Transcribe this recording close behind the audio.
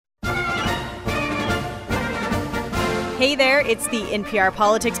Hey there, it's the NPR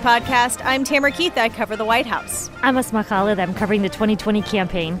Politics Podcast. I'm Tamara Keith. I cover the White House. I'm Asma Khalid. I'm covering the 2020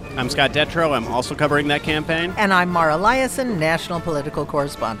 campaign. I'm Scott Detrow. I'm also covering that campaign. And I'm Mara Liasson, national political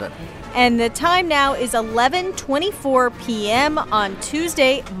correspondent. And the time now is 11:24 p.m. on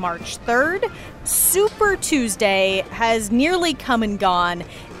Tuesday, March 3rd. Super Tuesday has nearly come and gone,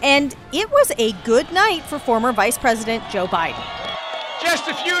 and it was a good night for former Vice President Joe Biden. Just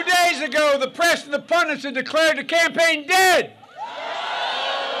a few days ago, the press and the pundits had declared the campaign dead.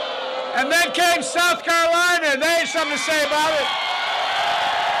 And then came South Carolina, and they had something to say about it.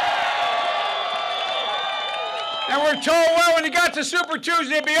 And we're told, well, when you got to Super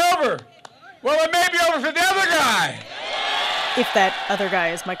Tuesday, it'd be over. Well, it may be over for the other guy. If that other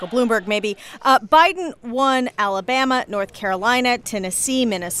guy is Michael Bloomberg, maybe. Biden won Alabama, North Carolina, Tennessee,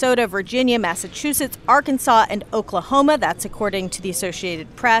 Minnesota, Virginia, Massachusetts, Arkansas, and Oklahoma. That's according to the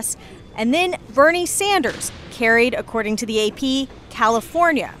Associated Press. And then Bernie Sanders carried, according to the AP,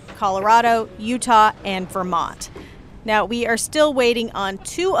 California, Colorado, Utah, and Vermont. Now, we are still waiting on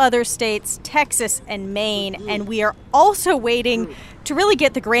two other states, Texas and Maine, and we are also waiting to really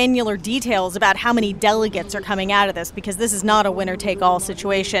get the granular details about how many delegates are coming out of this, because this is not a winner-take-all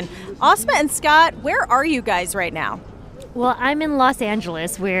situation. Asma and Scott, where are you guys right now? Well, I'm in Los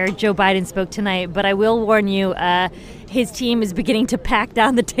Angeles, where Joe Biden spoke tonight, but I will warn you, his team is beginning to pack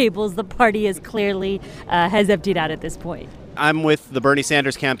down the tables. The party is clearly has emptied out at this point. I'm with the Bernie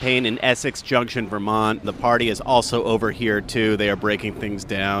Sanders campaign in Essex Junction, Vermont. The party is also over here, too. They are breaking things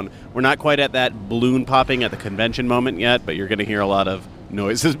down. We're not quite at that balloon popping at the convention moment yet, but you're going to hear a lot of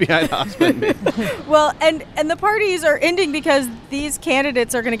noises behind Asma and me. Well, and the parties are ending because these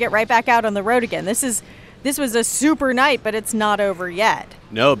candidates are going to get right back out on the road again. This was a super night, but it's not over yet.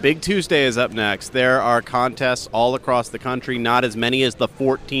 No, Big Tuesday is up next. There are contests all across the country, not as many as the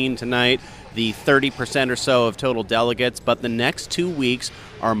 14 tonight, the 30% or so of total delegates, but the next 2 weeks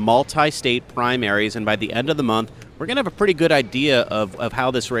are multi-state primaries, and by the end of the month, we're going to have a pretty good idea of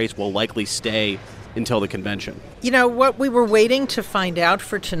how this race will likely stay until the convention. You know, what we were waiting to find out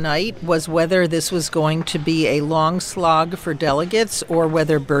for tonight was whether this was going to be a long slog for delegates or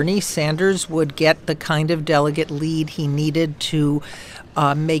whether Bernie Sanders would get the kind of delegate lead he needed to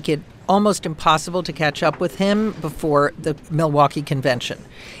make it almost impossible to catch up with him before the Milwaukee convention.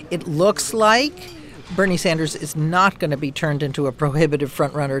 It looks like Bernie Sanders is not going to be turned into a prohibitive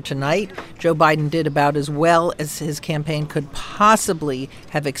frontrunner tonight. Joe Biden did about as well as his campaign could possibly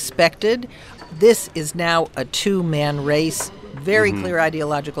have expected. This is now a two-man race. Very clear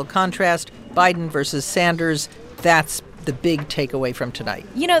ideological contrast. Biden versus Sanders. That's the big takeaway from tonight.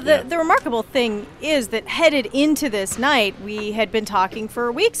 You know, the remarkable thing is that headed into this night, we had been talking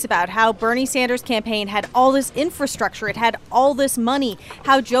for weeks about how Bernie Sanders' campaign had all this infrastructure, it had all this money,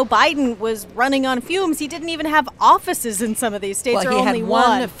 how Joe Biden was running on fumes. He didn't even have offices in some of these states, or only one. Well,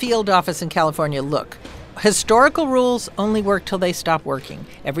 he had one field office in California. Look, historical rules only work till they stop working.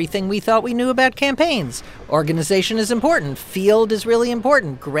 Everything we thought we knew about campaigns. Organization is important. Field is really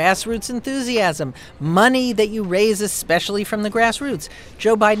important. Grassroots enthusiasm. Money that you raise, especially from the grassroots.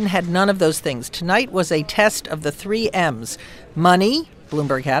 Joe Biden had none of those things. Tonight was a test of the 3 M's. Money,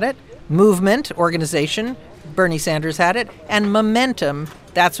 Bloomberg had it. Movement, organization, Bernie Sanders had it. And momentum,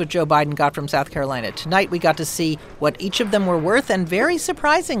 that's what Joe Biden got from South Carolina. Tonight we got to see what each of them were worth, and very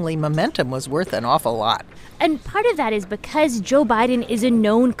surprisingly, momentum was worth an awful lot. And part of that is because Joe Biden is a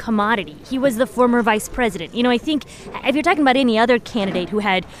known commodity. He was the former vice president. You know, I think if you're talking about any other candidate who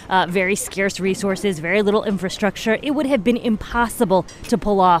had very scarce resources, very little infrastructure, it would have been impossible to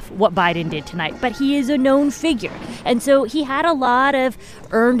pull off what Biden did tonight. But he is a known figure. And so he had a lot of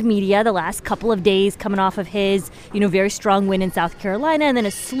earned media the last couple of days coming off of his, very strong win in South Carolina, and then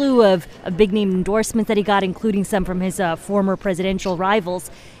a slew of big-name endorsements that he got, including some from his former presidential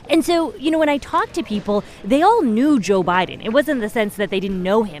rivals. And so, when I talked to people, they all knew Joe Biden. It wasn't the sense that they didn't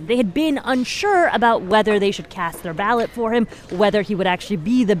know him. They had been unsure about whether they should cast their ballot for him, whether he would actually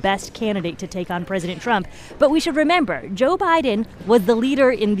be the best candidate to take on President Trump. But we should remember, Joe Biden was the leader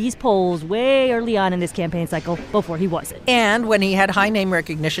in these polls way early on in this campaign cycle before he wasn't. And when he had high name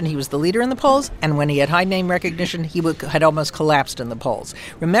recognition, he was the leader in the polls. And when he had high name recognition, he had almost collapsed in the polls.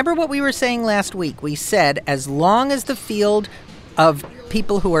 Remember what we were saying last week? We said as long as the field of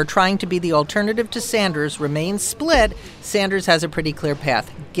people who are trying to be the alternative to Sanders remains split, Sanders has a pretty clear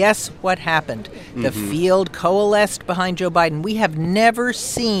path. Guess what happened? The field coalesced behind Joe Biden. We have never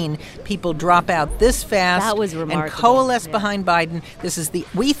seen people drop out this fast. That was remarkable. And coalesce behind Biden.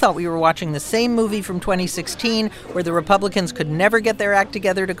 We thought we were watching the same movie from 2016 where the Republicans could never get their act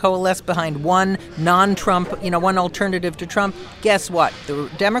together to coalesce behind one non-Trump, one alternative to Trump. Guess what? The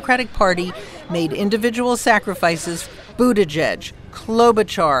Democratic Party made individual sacrifices.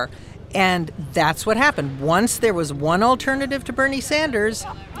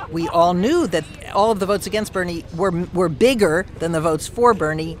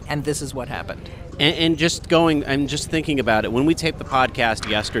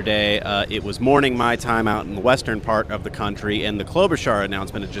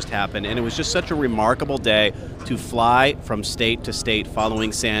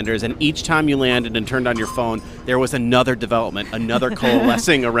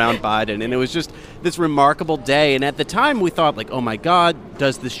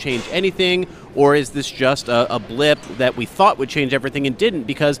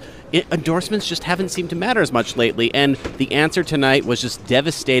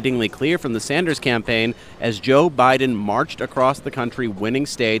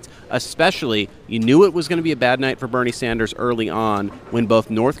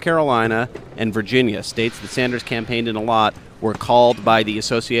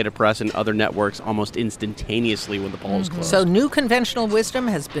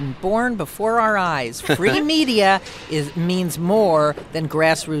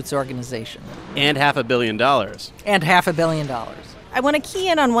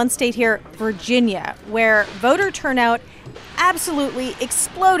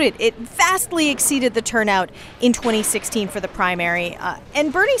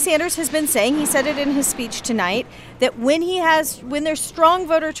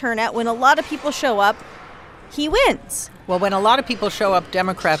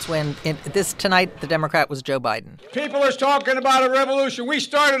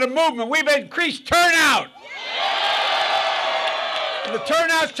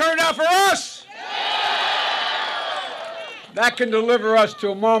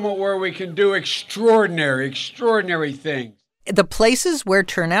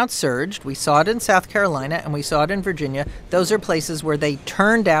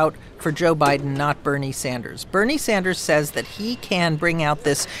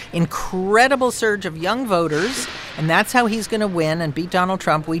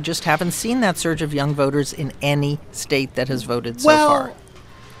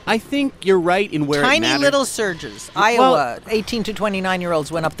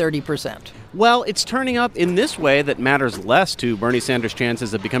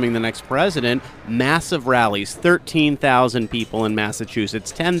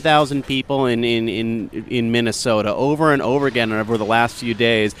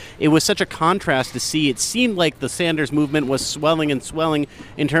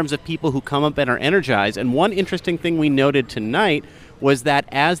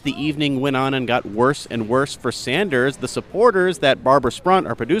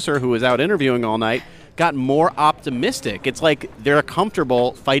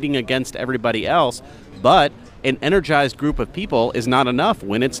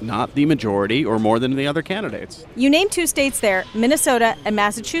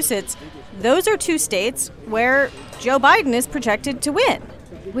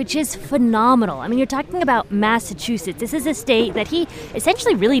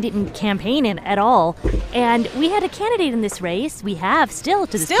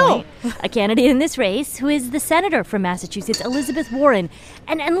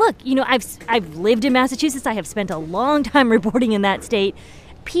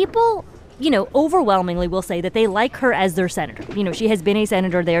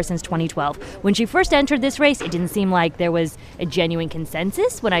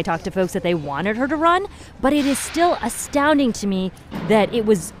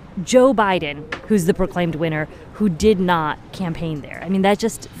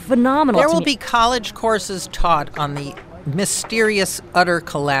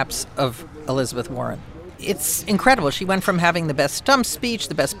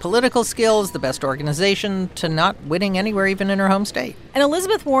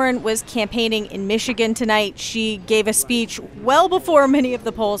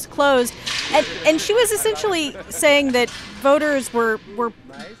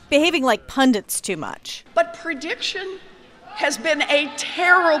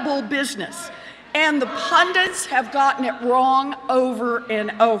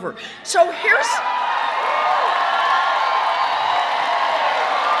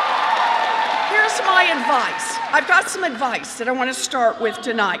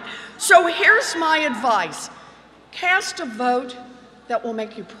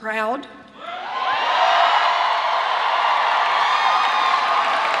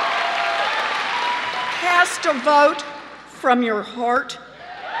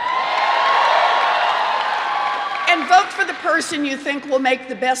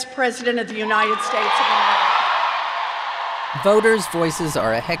 Voters' voices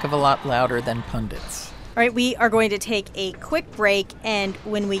are a heck of a lot louder than pundits. All right, we are going to take a quick break, and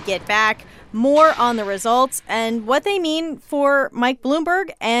when we get back, more on the results and what they mean for Mike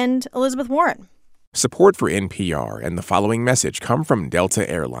Bloomberg and Elizabeth Warren. Support for NPR and the following message come from Delta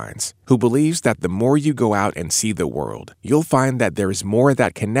Airlines, who believes that the more you go out and see the world, you'll find that there is more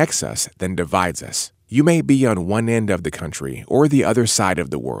that connects us than divides us. You may be on one end of the country or the other side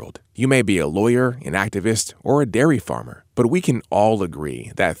of the world. You may be a lawyer, an activist, or a dairy farmer, but we can all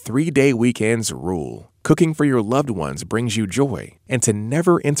agree that 3-day weekends rule. Cooking for your loved ones brings you joy, and to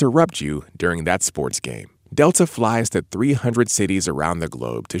never interrupt you during that sports game. Delta flies to 300 cities around the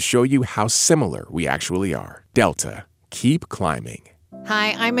globe to show you how similar we actually are. Delta, keep climbing.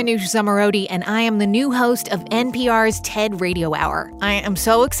 Hi, I'm Manoush Zomorodi, and I am the new host of NPR's TED Radio Hour. I am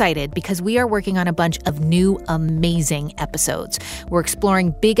so excited because we are working on a bunch of new, amazing episodes. We're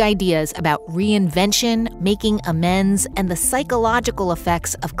exploring big ideas about reinvention, making amends, and the psychological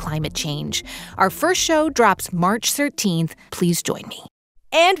effects of climate change. Our first show drops March 13th. Please join me.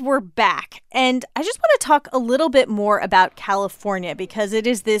 And we're back. And I just want to talk a little bit more about California because it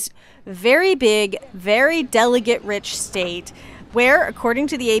is this very big, very delegate-rich state where, according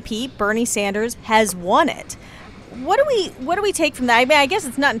to the AP, Bernie Sanders has won it. What do we take from that? I mean, I guess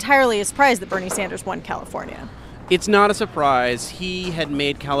it's not entirely a surprise that Bernie Sanders won California. It's not a surprise. He had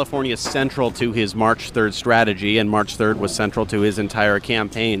made California central to his March 3rd strategy, and March 3rd was central to his entire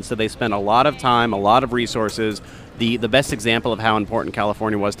campaign. So they spent a lot of time, a lot of resources. The best example of how important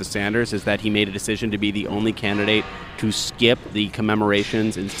California was to Sanders is that he made a decision to be the only candidate to skip the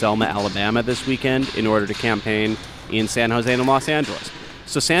commemorations in Selma, Alabama this weekend in order to campaign in San Jose and Los Angeles.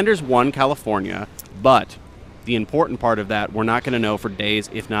 So Sanders won California, but the important part of that we're not going to know for days,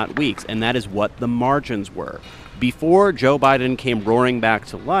 if not weeks, and that is what the margins were. Before Joe Biden came roaring back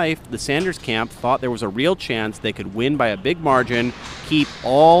to life, the Sanders camp thought there was a real chance they could win by a big margin, keep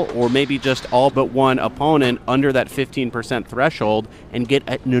all or maybe just all but one opponent under that 15% threshold, and get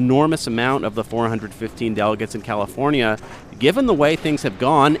an enormous amount of the 415 delegates in California. Given the way things have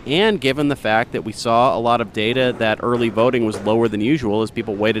gone and given the fact that we saw a lot of data that early voting was lower than usual as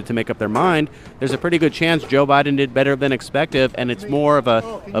people waited to make up their mind, there's a pretty good chance Joe Biden did better than expected, and it's more of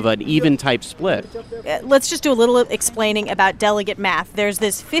an even type split. Let's just do a little explaining about delegate math. There's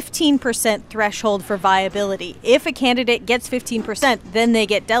this 15% threshold for viability. If a candidate gets 15%, then they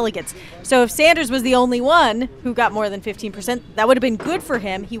get delegates. So if Sanders was the only one who got more than 15%, that would have been good for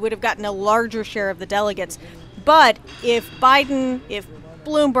him. He would have gotten a larger share of the delegates. But if Biden, if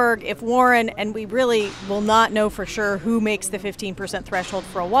Bloomberg, if Warren, and we really will not know for sure who makes the 15% threshold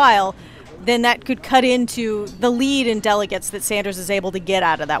for a while, then that could cut into the lead in delegates that Sanders is able to get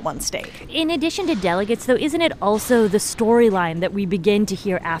out of that one state. In addition to delegates, though, isn't it also the storyline that we begin to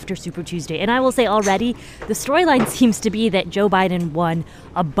hear after Super Tuesday? And I will say already, the storyline seems to be that Joe Biden won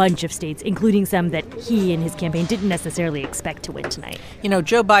a bunch of states, including some that he and his campaign didn't necessarily expect to win tonight. You know,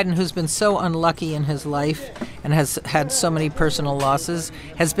 Joe Biden, who's been so unlucky in his life and has had so many personal losses,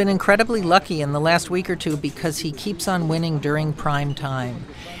 has been incredibly lucky in the last week or two because he keeps on winning during prime time.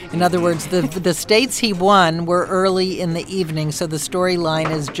 In other words, the states he won were early in the evening, so the storyline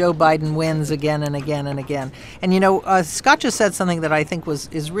is Joe Biden wins again and again and again. And, you know, Scott just said something that I think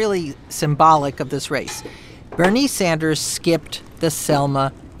is really symbolic of this race. Bernie Sanders skipped the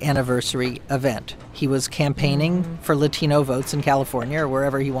Selma anniversary event. He was campaigning for Latino votes in California or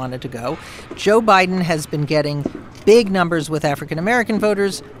wherever he wanted to go. Joe Biden has been getting big numbers with African-American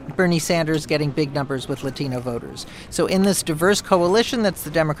voters, Bernie Sanders getting big numbers with Latino voters. So in this diverse coalition that's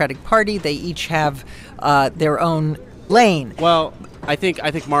the Democratic Party, they each have their own lane. Well, I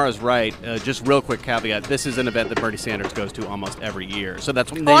think Mara's right. Just real quick caveat: this is an event that Bernie Sanders goes to almost every year. So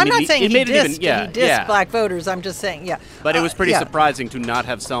that's I'm not saying he dissed black voters. I'm just saying, But it was pretty surprising to not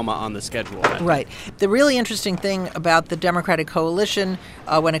have Selma on the schedule. Right. The really interesting thing about the Democratic coalition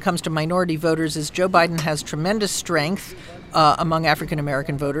when it comes to minority voters is Joe Biden has tremendous strength among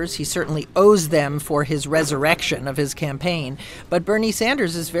African-American voters. He certainly owes them for his resurrection of his campaign. But Bernie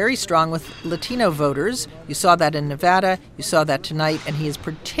Sanders is very strong with Latino voters. You saw that in Nevada. You saw that tonight. And he is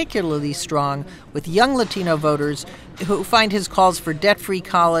particularly strong with young Latino voters who find his calls for debt-free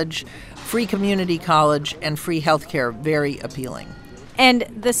college, free community college, and free health care very appealing. And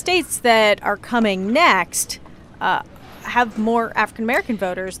the states that are coming next have more African-American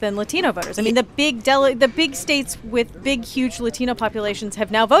voters than Latino voters. I mean, the big states with big, huge Latino populations have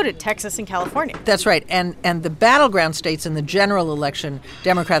now voted, Texas and California. That's right. And the battleground states in the general election,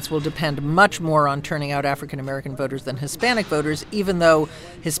 Democrats will depend much more on turning out African-American voters than Hispanic voters, even though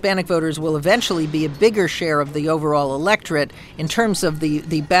Hispanic voters will eventually be a bigger share of the overall electorate in terms of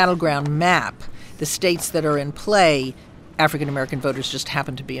the battleground map. The states that are in play, African-American voters just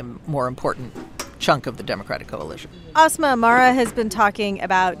happen to be a more important chunk of the Democratic coalition. Asma, Mara has been talking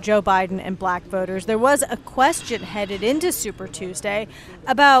about Joe Biden and black voters. There was a question headed into Super Tuesday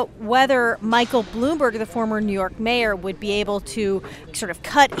about whether Michael Bloomberg, the former New York mayor, would be able to sort of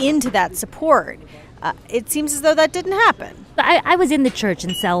cut into that support. It seems as though that didn't happen. I was in the church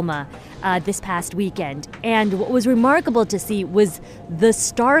in Selma this past weekend, and what was remarkable to see was the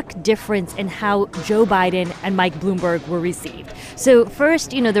stark difference in how Joe Biden and Mike Bloomberg were received. So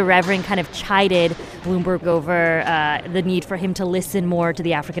first, the Reverend kind of chided Bloomberg over the need for him to listen more to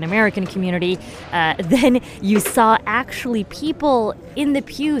the African-American community. Then you saw actually people in the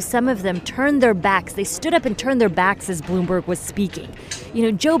pews, some of them turned their backs. They stood up and turned their backs as Bloomberg was speaking.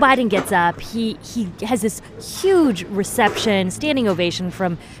 Joe Biden gets up. He has this huge reception, standing ovation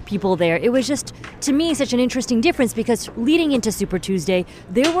from people there. It was just, to me, such an interesting difference because leading into Super Tuesday,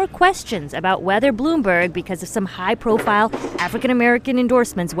 there were questions about whether Bloomberg, because of some high-profile African-American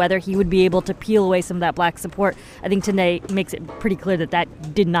endorsements, whether he would be able to peel away some of that black support. I think today makes it pretty clear that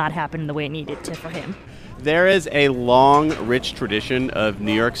that did not happen the way it needed to for him. There is a long, rich tradition of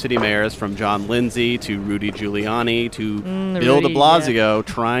New York City mayors, from John Lindsay to Rudy Giuliani to Bill de Blasio,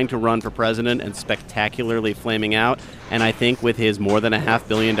 trying to run for president and spectacularly flaming out. And I think with his more than $500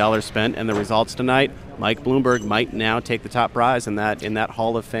 million spent and the results tonight, Mike Bloomberg might now take the top prize in that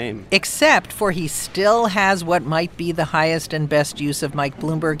Hall of Fame. Except for he still has what might be the highest and best use of Mike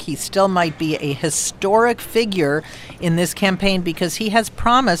Bloomberg. He still might be a historic figure in this campaign because he has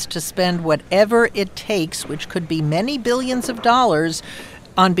promised to spend whatever it takes, which could be many billions of dollars,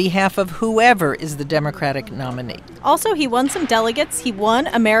 on behalf of whoever is the Democratic nominee. Also, he won some delegates. He won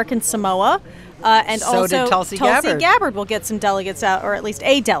American Samoa. And so also, did Tulsi Gabbard will get some delegates out, or at least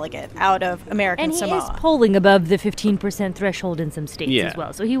a delegate out of American Samoa. And he is polling above the 15% threshold in some states as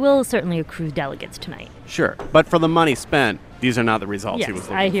well. So he will certainly accrue delegates tonight. Sure. But for the money spent, these are not the results he was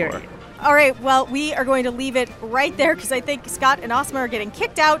looking for. I hear you. All right, well, we are going to leave it right there because I think Scott and Asma are getting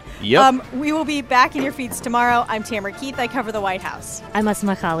kicked out. Yep. We will be back in your feeds tomorrow. I'm Tamara Keith. I cover the White House. I'm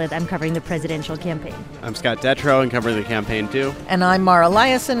Asma Khalid. I'm covering the presidential campaign. I'm Scott Detrow and covering the campaign, too. And I'm Mara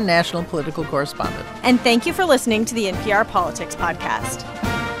Liasson, national political correspondent. And thank you for listening to the NPR Politics Podcast.